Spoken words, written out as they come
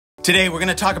Today, we're going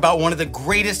to talk about one of the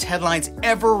greatest headlines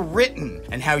ever written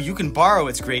and how you can borrow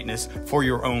its greatness for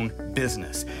your own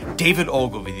business. David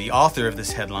Ogilvy, the author of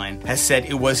this headline, has said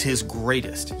it was his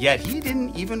greatest, yet he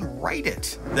didn't even write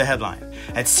it. The headline: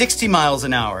 at 60 miles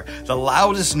an hour, the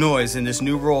loudest noise in this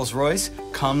new Rolls-Royce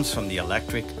comes from the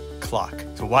electric clock.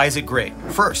 So why is it great?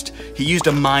 First, he used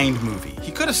a mind movie.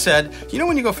 He could have said, you know,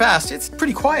 when you go fast, it's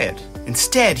pretty quiet.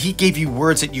 Instead, he gave you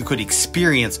words that you could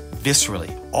experience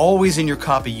viscerally. Always in your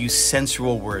copy, use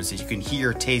sensual words that you can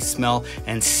hear, taste, smell,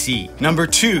 and see. Number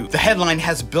two, the headline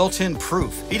has built-in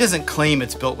proof. He doesn't claim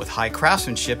it's built with high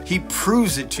craftsmanship. He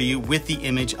proves it to you with the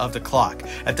image of the clock.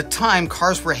 At the time,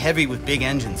 cars were heavy with big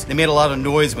engines. They made a lot of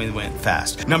noise when they went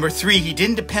fast. Number three, he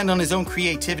didn't depend on his own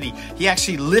creativity. He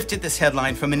actually lifted this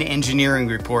headline from an engineering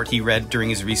report he read during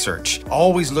his research.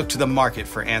 Always look to the market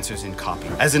for answers in copy.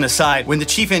 As an aside, when the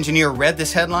chief engineer read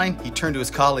this headline, he turned to his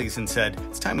colleagues and said,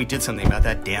 "It's time we did something about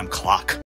that damn clock."